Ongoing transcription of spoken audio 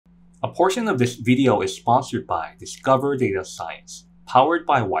A portion of this video is sponsored by DiscoverDataScience, powered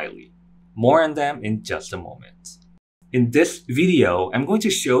by Wiley. More on them in just a moment. In this video, I'm going to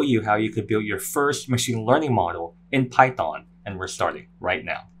show you how you could build your first machine learning model in Python, and we're starting right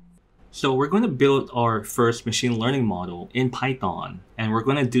now. So we're going to build our first machine learning model in Python, and we're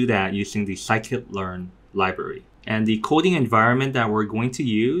going to do that using the scikit-learn library. And the coding environment that we're going to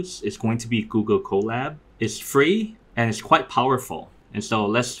use is going to be Google Colab. It's free and it's quite powerful. And so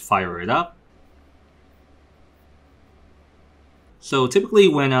let's fire it up. So typically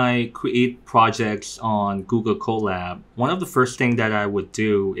when I create projects on Google Colab, one of the first things that I would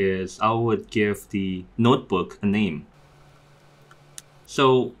do is I would give the notebook a name.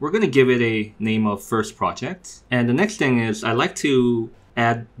 So we're going to give it a name of first project. And the next thing is I like to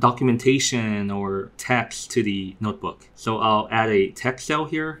add documentation or text to the notebook. So I'll add a text cell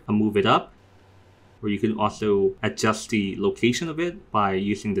here. I'll move it up. Or you can also adjust the location of it by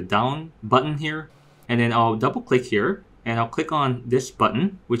using the down button here. And then I'll double click here and I'll click on this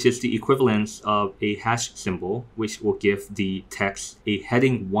button, which is the equivalence of a hash symbol, which will give the text a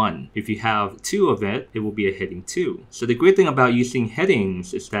heading 1. If you have 2 of it, it will be a heading 2. So the great thing about using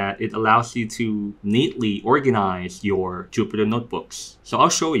headings is that it allows you to neatly organize your Jupyter notebooks. So I'll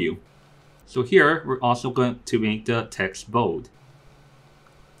show you. So here, we're also going to make the text bold.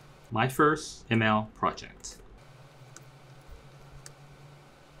 My first ML project.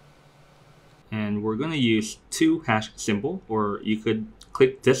 And we're going to use 2 hash symbol, or you could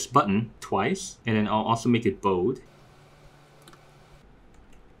click this button twice, and then I'll also make it bold.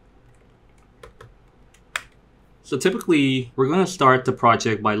 So typically, we're going to start the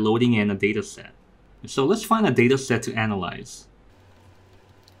project by loading in a data set. So let's find a data set to analyze.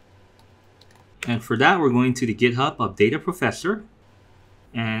 And for that, we're going to the GitHub of Data Professor.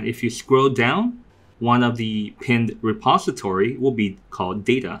 And if you scroll down, one of the pinned repository will be called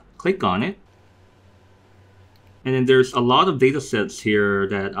data. Click on it. And then there's a lot of data sets here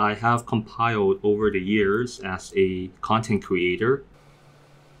that I have compiled over the years as a content creator.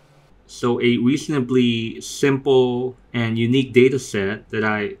 So a reasonably simple and unique data set that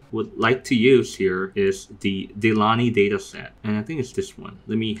I would like to use here is the Delani data set. And I think it's this one.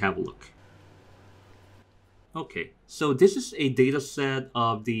 Let me have a look. Okay, so this is a data set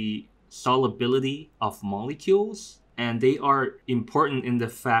of the solubility of molecules, and they are important in the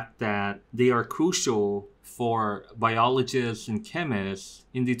fact that they are crucial for biologists and chemists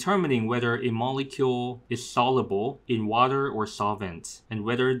in determining whether a molecule is soluble in water or solvent and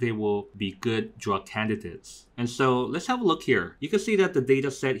whether they will be good drug candidates. And so let's have a look here. You can see that the data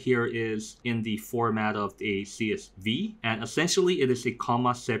set here is in the format of a CSV, and essentially it is a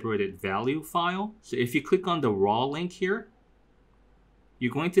comma separated value file. So if you click on the raw link here,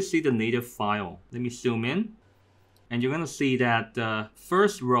 you're going to see the native file. Let me zoom in. And you're going to see that the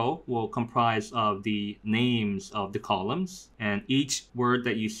first row will comprise of the names of the columns. And each word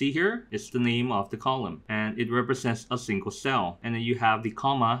that you see here is the name of the column. And it represents a single cell. And then you have the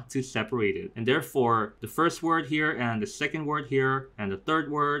comma to separate it. And therefore, the first word here and the second word here and the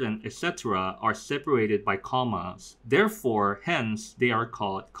third word and etc. are separated by commas. Therefore, hence, they are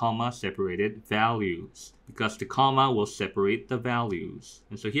called comma separated values, because the comma will separate the values.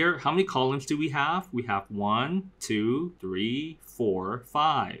 And so here, how many columns do we have? We have 1, 2, 3, 4,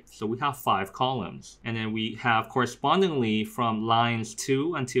 5. So we have 5 columns. And then we have correspondingly from lines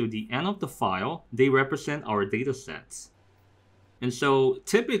 2 until the end of the file, they represent our data sets. And so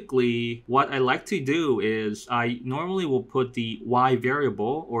typically what I like to do is I normally will put the y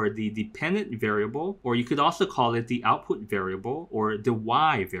variable or the dependent variable, or you could also call it the output variable or the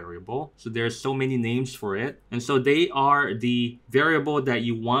y variable. So there's so many names for it. And so they are the variable that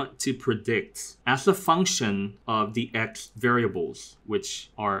you want to predict as a function of the x variables,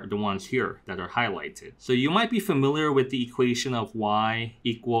 which are the ones here that are highlighted. So you might be familiar with the equation of y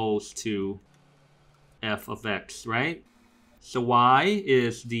equals to f of x, right? So y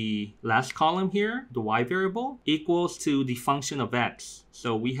is the last column here, the y variable, equals to the function of x.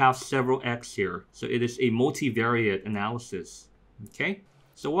 So we have several x here. So it is a multivariate analysis. Okay.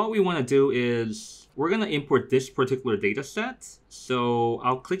 So what we want to do is we're going to import this particular data set. So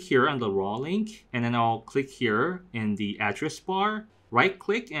I'll click here on the raw link, and then I'll click here in the address bar. Right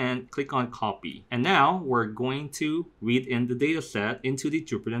click and click on copy. And now we're going to read in the data set into the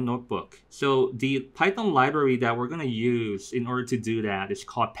Jupyter notebook. So the Python library that we're going to use in order to do that is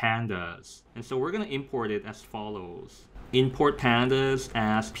called pandas. And so we're going to import it as follows. import pandas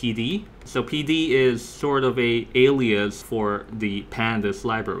as PD. So PD is sort of a alias for the pandas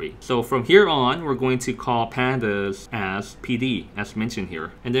library. So from here on, we're going to call pandas as PD, as mentioned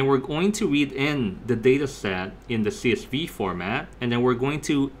here. And then we're going to read in the data set in the CSV format, and then we're going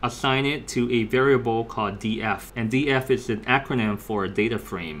to assign it to a variable called df. And df is an acronym for data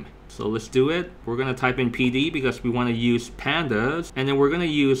frame. So let's do it. We're going to type in PD because we want to use pandas. And then we're going to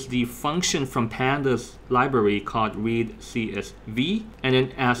use the function from pandas library called readCSV. And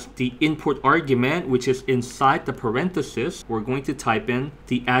then as the input argument, which is inside the parenthesis, we're going to type in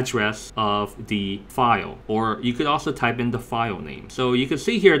the address of the file. Or you could also type in the file name. So you can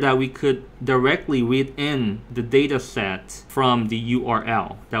see here that we could directly read in the data set from the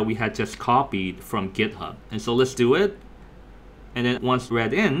URL that we had just copied from GitHub. And so let's do it. And then once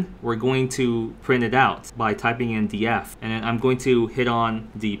read in, we're going to print it out by typing in df. And then I'm going to hit on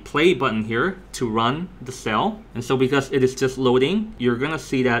the play button here to run the cell. And so because it is just loading, you're going to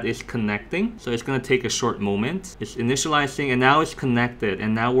see that it's connecting. So it's going to take a short moment. It's initializing and now it's connected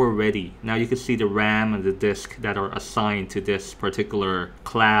and now we're ready. Now you can see the RAM and the disk that are assigned to this particular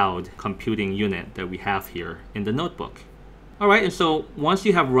cloud computing unit that we have here in the notebook. Alright, and so once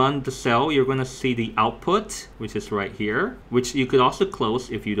you have run the cell, you're going to see the output, which is right here, which you could also close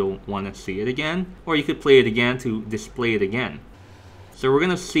if you don't want to see it again, or you could play it again to display it again. So we're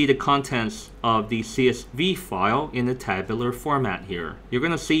going to see the contents of the CSV file in the tabular format here. You're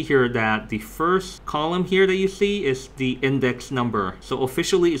going to see here that the first column here that you see is the index number. So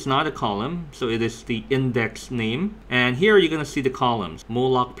officially it's not a column, so it is the index name. And here you're going to see the columns: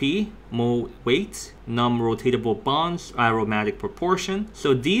 mol.log_p, mol weight, num rotatable bonds, aromatic proportion.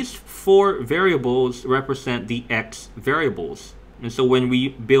 So these four variables represent the x variables. And so when we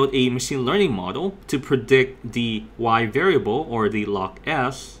build a machine learning model to predict the y variable or the log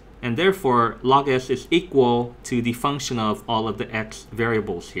s, and therefore log s is equal to the function of all of the x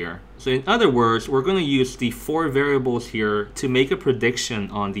variables here. So in other words, we're going to use the four variables here to make a prediction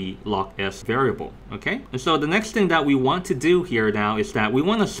on the log s variable. Okay? And so the next thing that we want to do here now is that we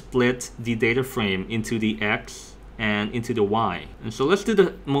want to split the data frame into the x and into the y. And so let's do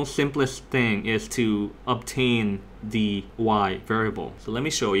the most simplest thing is to obtain the y variable. So let me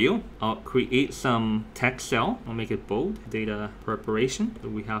show you. I'll create some text cell. I'll make it bold. Data preparation. So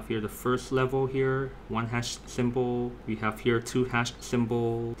we have here the first level here, 1 hash symbol. We have here 2 hash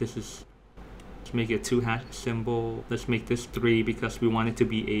symbol. This is, let's make it 2 hash symbol. Let's make this 3 because we want it to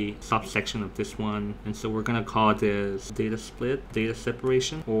be a subsection of this one. And so we're gonna call this data split, data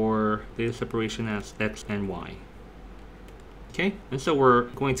separation, or data separation as x and y. Okay, and so we're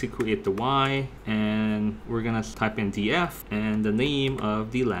going to create the y, and we're gonna type in df, and the name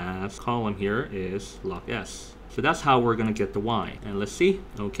of the last column here is log s. So that's how we're gonna get the y. And let's see.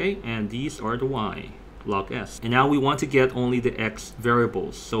 Okay, and these are the y, log s. And now we want to get only the x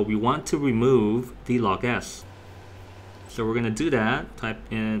variables. So we want to remove the log s. So we're going to do that. Type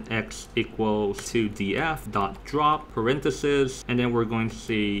in x equals to df dot drop parentheses, and then we're going to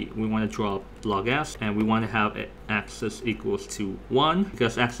see we want to drop log s, and we want to have axis equals to 1,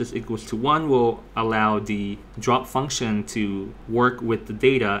 because axis equals to 1 will allow the drop function to work with the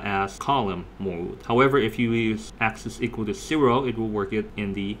data as column mode. However, if you use axis equal to 0, it will work it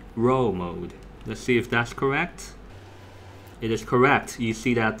in the row mode. Let's see if that's correct. It is correct. You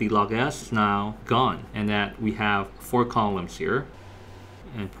see that the log s is now gone and that we have 4 columns here.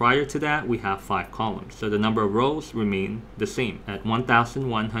 And prior to that, we have 5 columns. So the number of rows remain the same at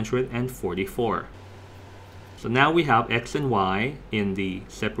 1,144. So now we have x and y in the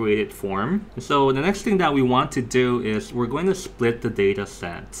separated form. So the next thing that we want to do is we're going to split the data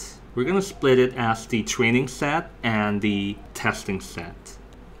set. We're going to split it as the training set and the testing set.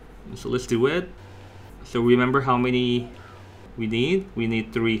 So let's do it. So remember how many we need? We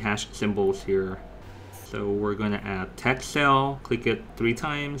need 3 hash symbols here. So we're going to add text cell, click it 3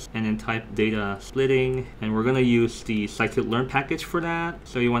 times, and then type data splitting. And we're going to use the scikit-learn package for that.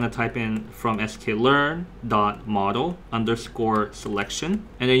 So you want to type in from sklearn.model _ selection.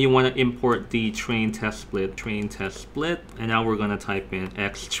 And then you want to import the train test split. And now we're going to type in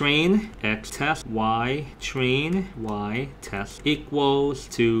x train, x test, y train, y test equals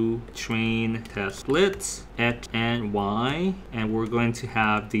to train test split, x and y. And we're going to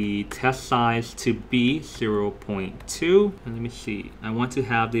have the test size to be 0.2. And let me see. I want to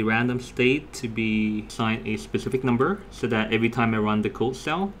have the random state to be assigned a specific number so that every time I run the code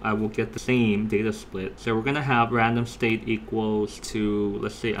cell, I will get the same data split. So we're going to have random state equals to,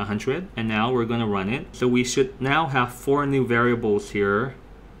 let's say, 100. And now we're going to run it. So we should now have 4 new variables here.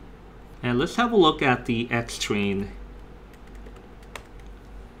 And let's have a look at the x train.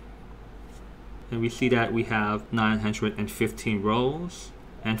 and we see that we have 915 rows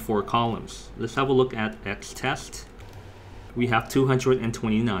and 4 columns. Let's have a look at X-test. We have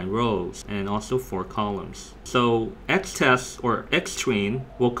 229 rows and also 4 columns. So X-test or X-train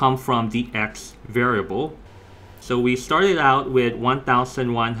will come from the X variable. So we started out with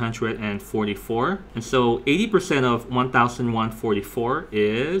 1,144, and so 80% of 1,144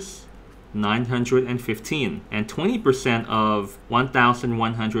 is 915, and 20% of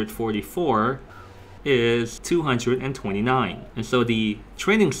 1,144 is 229. And so the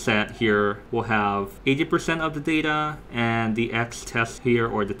training set here will have 80% of the data, and the X test here,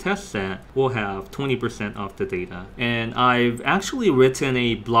 or the test set, will have 20% of the data. And I've actually written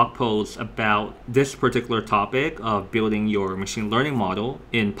a blog post about this particular topic of building your machine learning model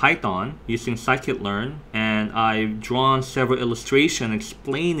in Python using scikit-learn, and I've drawn several illustrations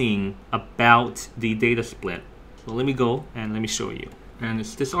explaining about the data split. So let me go and let me show you. And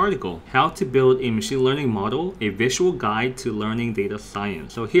it's this article, How to Build a Machine Learning Model, a Visual Guide to Learning Data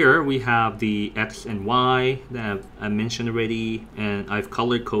Science. So here we have the X and Y that I mentioned already, and I've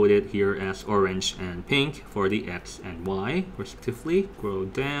color coded here as orange and pink for the X and Y respectively. Scroll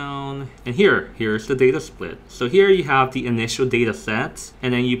down, and here's the data split. So here you have the initial data set,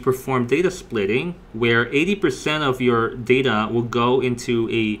 and then you perform data splitting, where 80% of your data will go into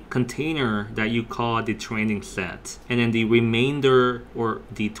a container that you call the training set, and then the remainder, or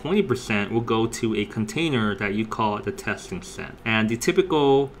the 20%, will go to a container that you call the testing set. And the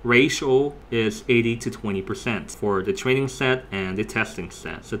typical ratio is 80 to 20% for the training set and the testing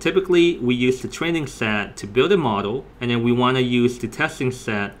set. So typically we use the training set to build a model, and then we want to use the testing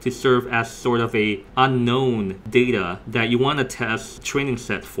set to serve as sort of a unknown data that you want to test training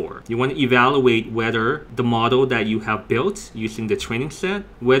set for. You want to evaluate whether the model that you have built using the training set,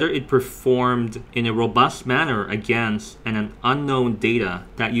 whether it performed in a robust manner against an unknown data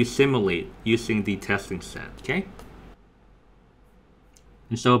that you simulate using the testing set. Okay?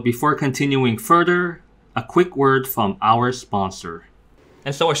 And so before continuing further, a quick word from our sponsor.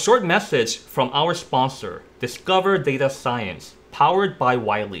 And so a short message from our sponsor, DiscoverDataScience, powered by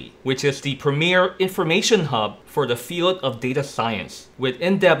Wiley, which is the premier information hub for the field of data science, with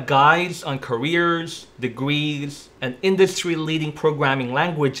in-depth guides on careers, degrees, and industry-leading programming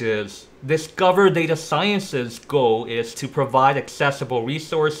languages. DiscoverDataScience's goal is to provide accessible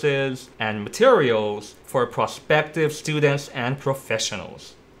resources and materials for prospective students and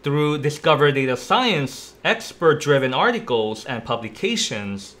professionals. Through DiscoverDataScience, expert-driven articles and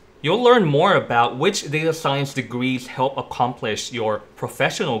publications, you'll learn more about which data science degrees help accomplish your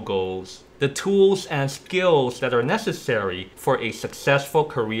professional goals, the tools and skills that are necessary for a successful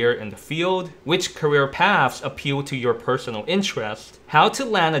career in the field, which career paths appeal to your personal interest, how to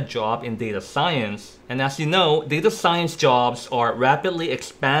land a job in data science. And as you know, data science jobs are rapidly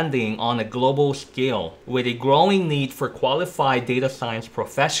expanding on a global scale, with a growing need for qualified data science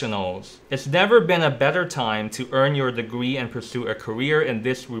professionals. It's never been a better time to earn your degree and pursue a career in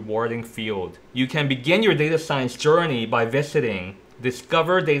this rewarding field. You can begin your data science journey by visiting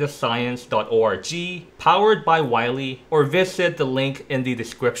DiscoverDataScience.org, powered by Wiley, or visit the link in the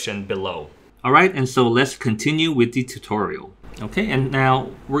description below. Alright, and so let's continue with the tutorial. Okay, and now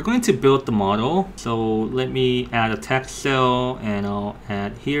we're going to build the model. So let me add a text cell, and I'll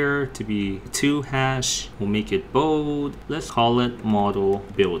add here to be 2 hash. We'll make it bold. Let's call it model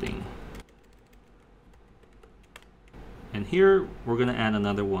building. And here we're going to add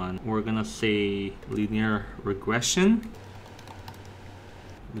another one. We're going to say linear regression.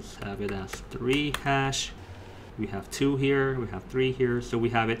 Let's have it as 3 hash. We have 2 here, we have 3 here, so we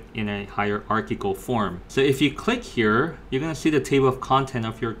have it in a hierarchical form. So if you click here, you're going to see the table of content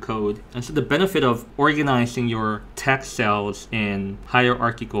of your code. And so the benefit of organizing your text cells in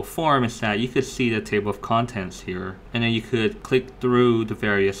hierarchical form is that you could see the table of contents here, and then you could click through the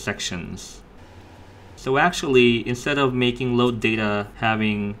various sections. So actually, instead of making load data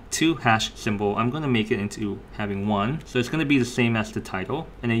having 2 hash symbol, I'm going to make it into having 1. So it's going to be the same as the title.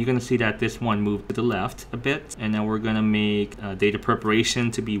 And then you're going to see that this one moved to the left a bit. And now we're going to make data preparation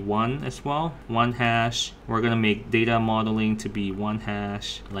to be 1 as well. 1 hash. We're going to make data modeling to be 1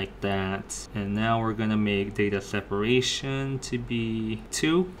 hash, like that. And now we're going to make data separation to be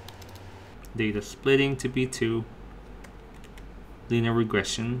 2. Data splitting to be 2. Linear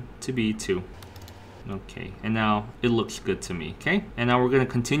regression to be 2. Okay, and now it looks good to me. Okay, and now we're going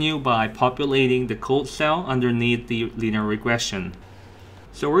to continue by populating the code cell underneath the linear regression.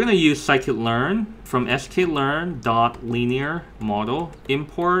 So we're going to use scikit-learn from sklearn.linear model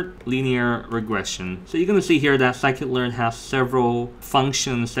import linear regression. So you're going to see here that scikit-learn has several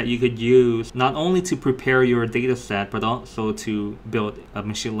functions that you could use not only to prepare your data set but also to build a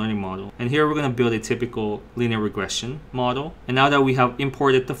machine learning model. And here we're going to build a typical linear regression model. And now that we have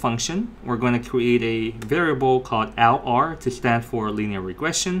imported the function, we're going to create a variable called LR to stand for linear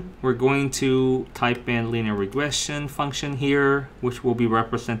regression. We're going to type in linear regression function here, which will be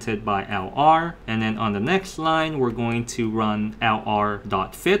represented by LR. And then on the next line, we're going to run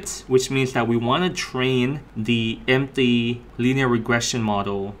LR.fit, which means that we want to train the empty linear regression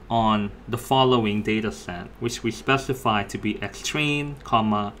model on the following data set, which we specify to be xtrain,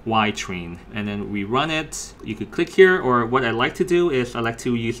 ytrain. And then we run it. You could click here, or what I like to do is I like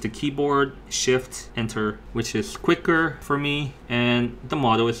to use the keyboard shift enter, which is quicker for me, and the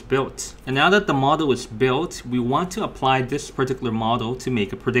model is built. And now that the model is built, we want to apply this particular model to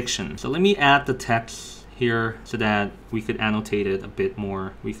make a prediction. So let me add the text here so that we could annotate it a bit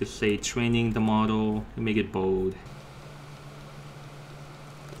more. We could say training the model, make it bold.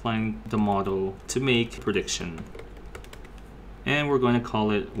 Applying the model to make prediction. And we're going to call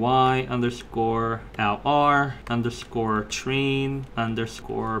it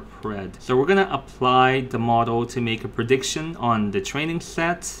y_LR_train_pred. So we're going to apply the model to make a prediction on the training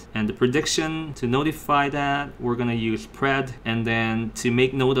set, and the prediction, to notify that, we're going to use pred. And then to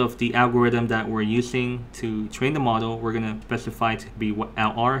make note of the algorithm that we're using to train the model, we're going to specify to be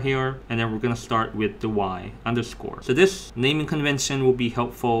LR here, and then we're going to start with the y_. So this naming convention will be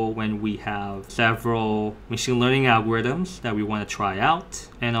helpful when we have several machine learning algorithms that we want to try out,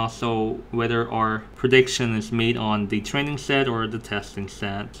 and also whether our prediction is made on the training set or the testing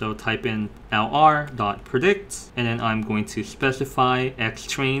set. So type in lr.predict, and then I'm going to specify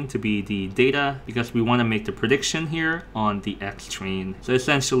xtrain to be the data because we want to make the prediction here on the xtrain. So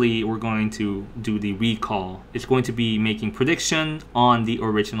essentially we're going to do the recall. It's going to be making prediction on the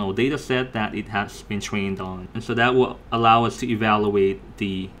original data set that it has been trained on, and so that will allow us to evaluate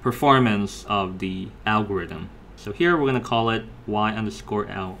the performance of the algorithm. So here we're going to call it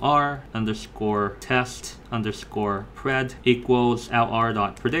y_LR_test_pred equals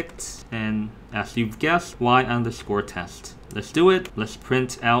LR.predict, and as you've guessed, y_test. Let's do it. Let's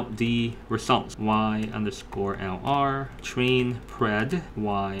print out the results. y_LR train pred,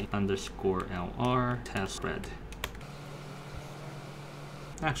 y_LR test pred.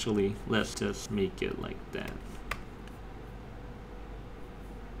 Actually, let's just make it like that.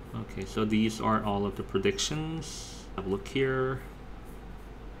 Okay, so these are all of the predictions. Have a look here.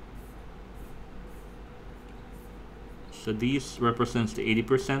 So these represents the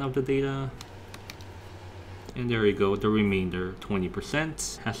 80% of the data. And there you go, the remainder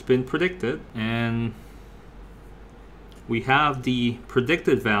 20% has been predicted. And we have the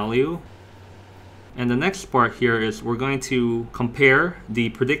predicted value. And the next part here is we're going to compare the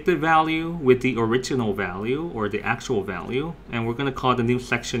predicted value with the original value or the actual value. And we're going to call the new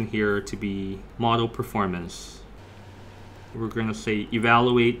section here to be model performance. We're going to say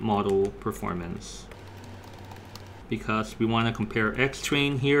evaluate model performance, because we want to compare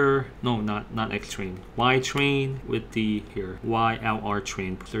xtrain here. No, not xtrain. Ytrain with the here YLR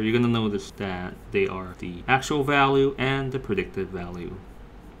train. So you're going to notice that they are the actual value and the predicted value.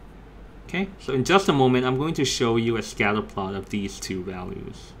 Okay, so in just a moment, I'm going to show you a scatter plot of these two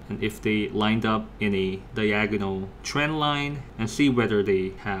values, and if they lined up in a diagonal trend line, and see whether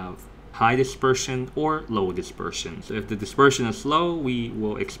they have high dispersion or low dispersion. So if the dispersion is low, we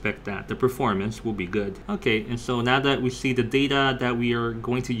will expect that the performance will be good. Okay, and so now that we see the data that we are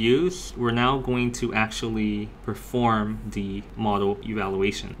going to use, we're now going to actually perform the model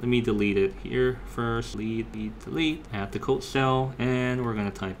evaluation. Let me delete it here first. Delete, add the code cell, and we're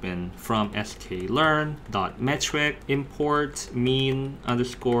going to type in from sklearn.metric import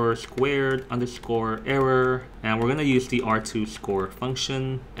mean_squared_error, and we're going to use the R2 score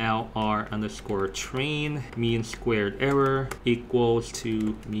function. LR_train mean squared error equals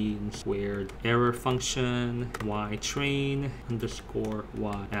to mean squared error function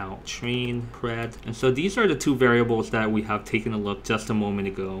ytrain_y_out_train pred. And so these are the two variables that we have taken a look just a moment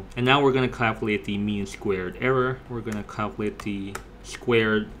ago. And now we're going to calculate the mean squared error. We're going to calculate the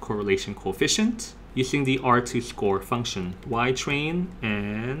squared correlation coefficient using the R2 score function ytrain,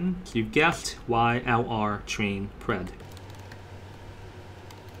 and you've guessed YLR train pred.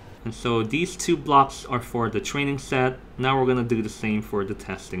 And so these two blocks are for the training set. Now we're going to do the same for the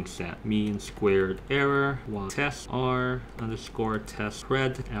testing set. Mean squared error test R_test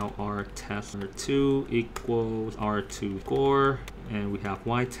pred LR test R2 equals R2 score, and we have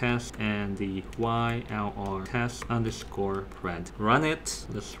y test and the YLR test underscore pred. Run it.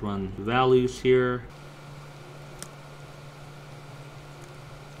 Let's run values here.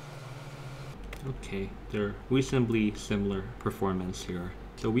 Okay, they're reasonably similar performance here.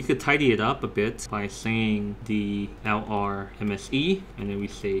 So we could tidy it up a bit by saying the LR MSE, and then we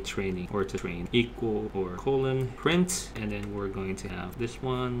say training or to train equal or colon print, and then we're going to have this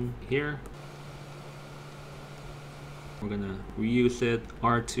one here. We're gonna reuse it,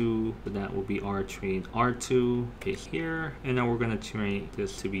 R2, so that will be R train R2, paste here, and now we're gonna train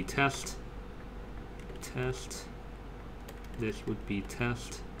this to be test. Test. This would be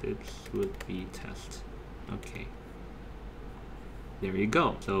test. This would be test. Okay. There you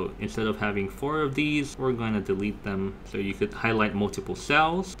go. So instead of having 4 of these, we're going to delete them. So you could highlight multiple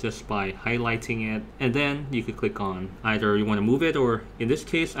cells just by highlighting it. And then you could click on either you want to move it, or in this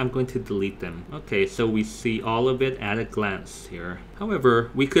case, I'm going to delete them. Okay, so we see all of it at a glance here.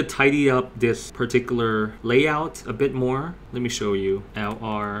 However, we could tidy up this particular layout a bit more. Let me show you.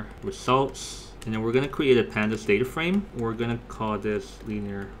 LR results. And then we're going to create a pandas data frame. We're going to call this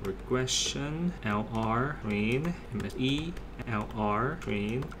linear regression, LR train, MSE, LR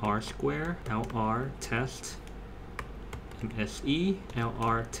train, R square, LR test, MSE,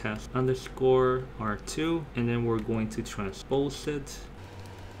 LR test underscore R2. And then we're going to transpose it.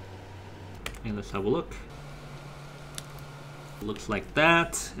 And let's have a look. Looks like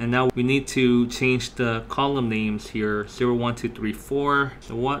that. And now we need to change the column names here, 0, 1, 2, 3, 4.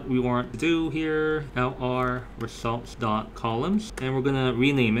 So what we want to do here, LR results dot columns, and we're gonna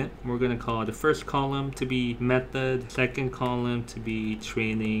rename it. We're gonna call the first column to be method, second column to be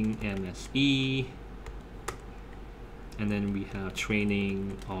training MSE, and then we have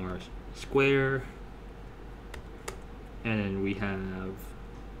training R square, and then we have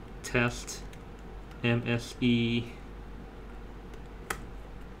test MSE,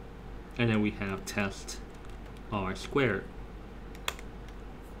 and then we have test R squared.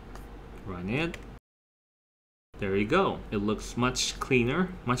 Run it. There you go. It looks much cleaner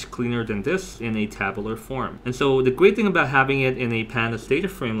than this in a tabular form. And so the great thing about having it in a pandas data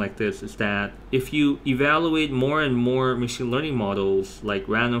frame like this is that if you evaluate more and more machine learning models like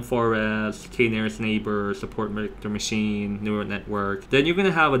random forest, k-nearest neighbor, support vector machine, neural network, then you're going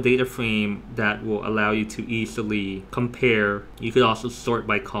to have a data frame that will allow you to easily compare. You could also sort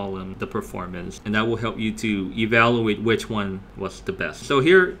by column the performance, and that will help you to evaluate which one was the best. So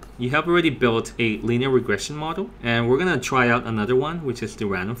here you have already built a linear regression model. And we're gonna try out another one, which is the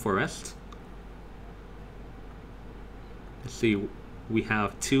random forest. Let's see, we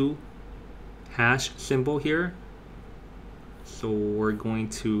have 2 hash symbol here. So we're going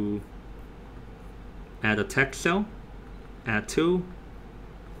to add a text cell, add 2,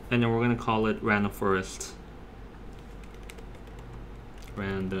 and then we're gonna call it random forest.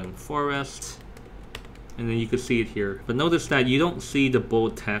 Random forest. And then you can see it here. But notice that you don't see the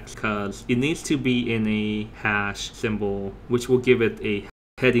bold text because it needs to be in a hash symbol, which will give it a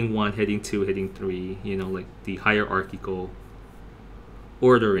heading 1, heading 2, heading 3, you know, like the hierarchical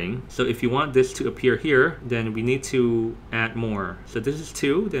ordering. So if you want this to appear here, then we need to add more. So this is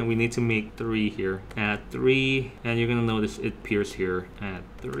 2, then we need to make 3 here. Add 3, and you're gonna notice it appears here. Add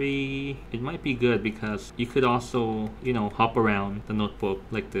 3. It might be good because you could also, you know, hop around the notebook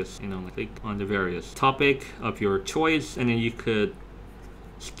like this, you know, like click on the various topic of your choice, and then you could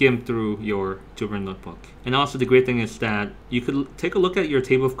skim through your Jupyter notebook. And also the great thing is that you could take a look at your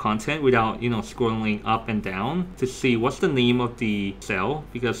table of content without, you know, scrolling up and down to see what's the name of the cell,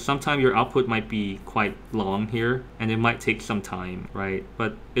 because sometimes your output might be quite long here and it might take some time, right?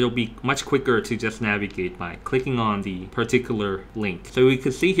 But it'll be much quicker to just navigate by clicking on the particular link. So we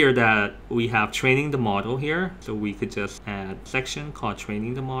could see here that we have training the model here. So we could just add a section called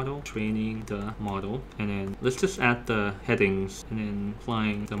training the model, and then let's just add the headings and then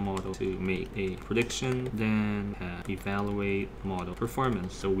applying the model to make a prediction, then evaluate model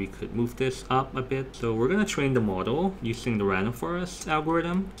performance. So we could move this up a bit. So we're going to train the model using the random forest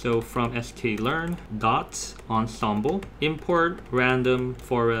algorithm. So from scikit-learn dot ensemble, import random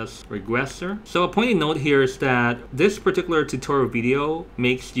forest regressor. So a pointing note here is that this particular tutorial video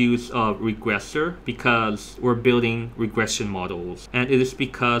makes use of regressor because we're building regression models, and it is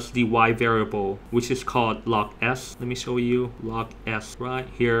because the y variable, which is called log s, let me show you, log s right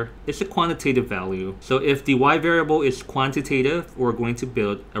here, it's a quantitative value. So if the y variable is quantitative, we're going to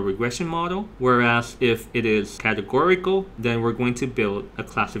build a regression model, whereas if it is categorical, then we're going to build a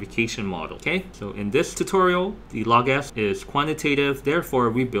classification model. Okay, so in this tutorial, the log s is quantitative, therefore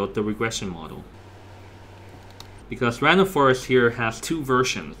we built the regression model. Because random forest here has 2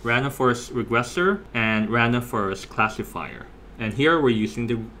 versions, random forest regressor and random forest classifier. And here we're using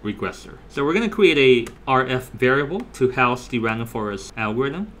the regressor. So we're going to create a RF variable to house the random forest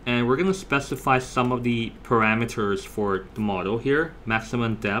algorithm. And we're going to specify some of the parameters for the model here.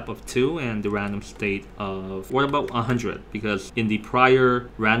 Maximum depth of 2 and the random state of, what about 100? Because in the prior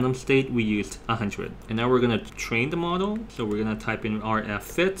random state we used 100. And now we're going to train the model. So we're going to type in RF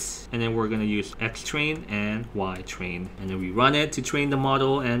fits, and then we're going to use X train and Y train. And then we run it to train the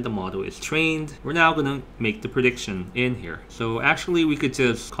model, and the model is trained. We're now going to make the prediction in here. So actually we could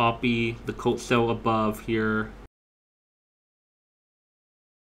just copy the code cell above here.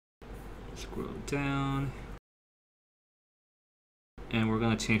 Scroll down. And we're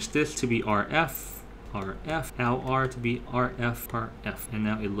going to change this to be RF. RF, LR to be RF, RF. And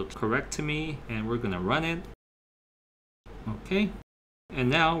now it looks correct to me, and we're going to run it. Okay. And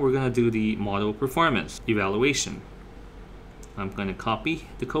now we're going to do the model performance evaluation. I'm going to copy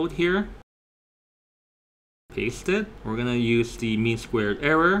the code here, paste it. We're going to use the mean squared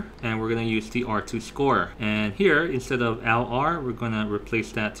error, and we're going to use the R2 score. And here, instead of LR, we're going to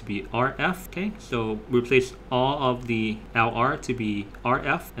replace that to be RF. Okay, so replace all of the LR to be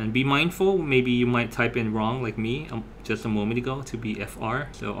RF. And be mindful, maybe you might type in wrong like me just a moment ago to be FR.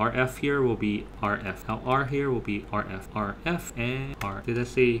 So RF here will be RF. LR here will be RF. RF and R. Did I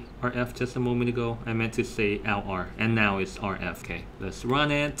say RF just a moment ago? I meant to say LR, and now it's RF. Okay, let's run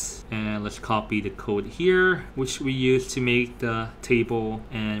it, and let's copy the code here, which we use to make the table,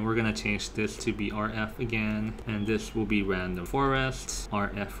 and we're gonna change this to be RF again, and this will be random forest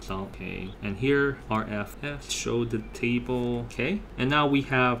RF result. Okay, and here RFF, show the table. Okay, and now we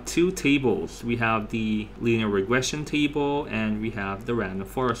have two tables. We have the linear regression table, and we have the random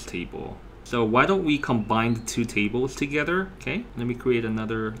forest table. So why don't we combine the two tables together? Okay, let me create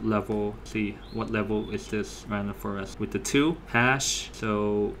another level. See what level is this random forest with the 2 hash.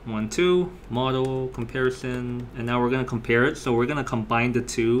 So 1, 2 model comparison, and now we're gonna compare it. So we're gonna combine the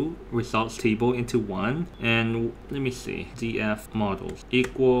two results table into one. And let me see, df models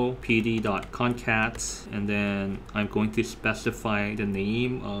equal pd.concat, and then I'm going to specify the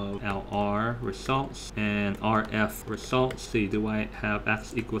name of LR results and RF results. See, do I have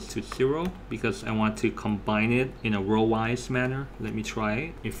x equals to 0? Because I want to combine it in a row-wise manner. Let me try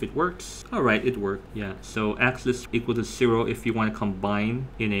it, if it works. All right, it worked. Yeah, so x is equal to 0 if you want to combine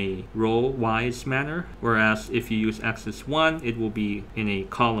in a row-wise manner, whereas if you use x is 1, it will be in a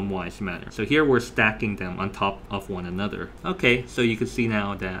column-wise manner. So here we're stacking them on top of one another. Okay, so you can see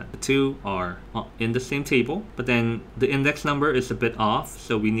now that the two are in the same table, but then the index number is a bit off,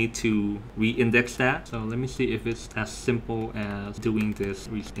 so we need to re-index that. So let me see if it's as simple as doing this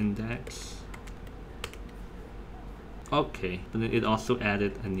re-index. Okay, but then it also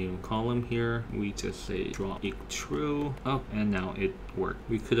added a new column here. We just say drop equal true. Oh, and now it worked.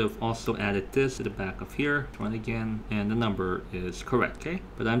 We could have also added this to the back of here. Run again, and the number is correct. Okay,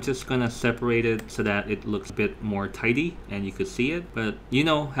 but I'm just gonna separate it so that it looks a bit more tidy and you could see it. But you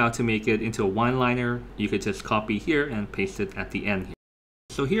know how to make it into a one-liner. You could just copy here and paste it at the end here.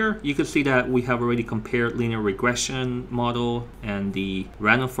 So here you can see that we have already compared linear regression model and the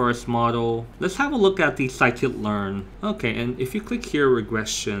random forest model. Let's have a look at the scikit-learn. Okay, and if you click here,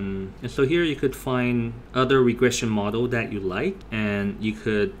 regression, and so here you could find other regression model that you like, and you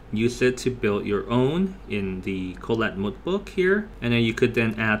could use it to build your own in the Colab notebook here, and then you could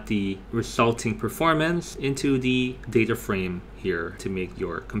then add the resulting performance into the data frame here to make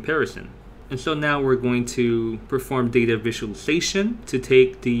your comparison. And so now we're going to perform data visualization to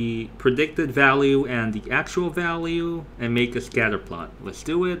take the predicted value and the actual value and make a scatter plot. Let's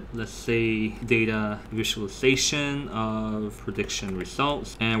do it. Let's say data visualization of prediction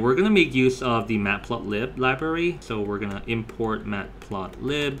results. And we're going to make use of the matplotlib library. So we're going to import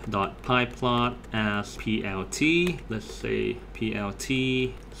matplotlib.pyplot as plt. Let's say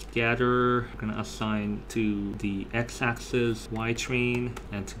plt scatter. We're going to assign to the x-axis y train,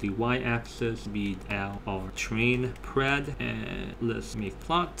 and to the y-axis be LR train pred, and let's make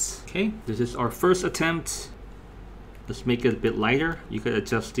plots. Okay, this is our first attempt. Let's make it a bit lighter. You could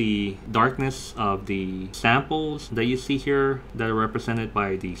adjust the darkness of the samples that you see here that are represented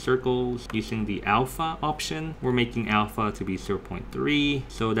by the circles using the alpha option. We're making alpha to be 0.3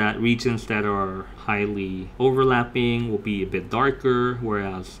 so that regions that are highly overlapping will be a bit darker,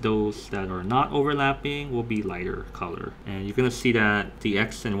 whereas those that are not overlapping will be lighter color. And you're gonna see that the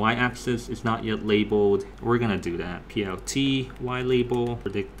x and y axis is not yet labeled. We're gonna do that. PLT y label,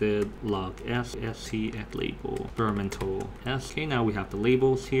 predicted log s st x label, experimental Control S. Okay, now we have the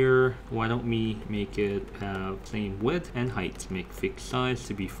labels here. Why don't we make it have same width and height? Make fixed size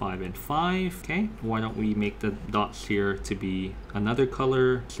to be 5 and 5. Okay, why don't we make the dots here to be another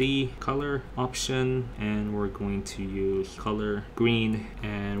color, C color option, and we're going to use color green.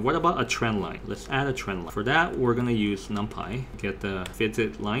 And what about a trend line? Let's add a trend line. For that, we're going to use NumPy. Get the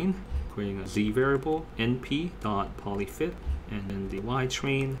fitted line, creating a Z variable, np.polyfit, and then the y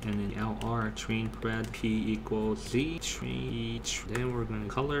train, and then lr train pred p equals z train. Then we're going to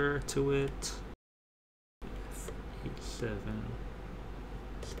color to it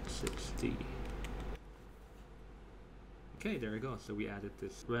 8760. Okay, there we go. So we added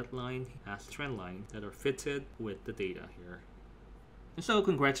this red line as trend line that are fitted with the data here. And so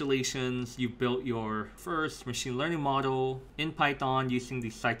congratulations, you built your first machine learning model in Python using the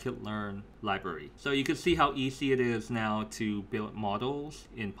scikit-learn library. So you can see how easy it is now to build models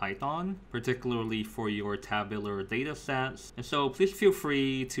in Python, particularly for your tabular data sets. And so please feel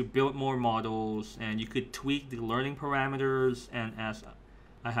free to build more models, and you could tweak the learning parameters. And as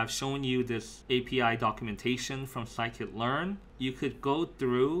I have shown you this API documentation from scikit-learn, you could go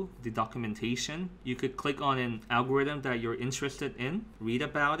through the documentation. You could click on an algorithm that you're interested in, read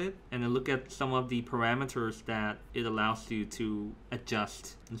about it, and then look at some of the parameters that it allows you to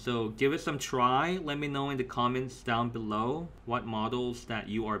adjust. And so give it some try. Let me know in the comments down below what models that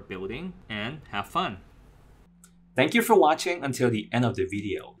you are building, and have fun. Thank you for watching until the end of the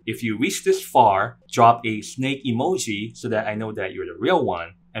video. If you reached this far, drop a snake emoji so that I know that you're the real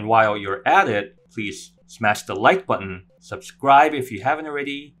one. And while you're at it, please smash the like button, subscribe if you haven't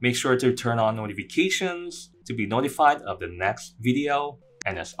already, make sure to turn on notifications to be notified of the next video.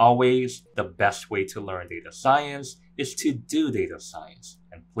 And as always, the best way to learn data science is to do data science.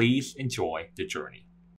 And please enjoy the journey.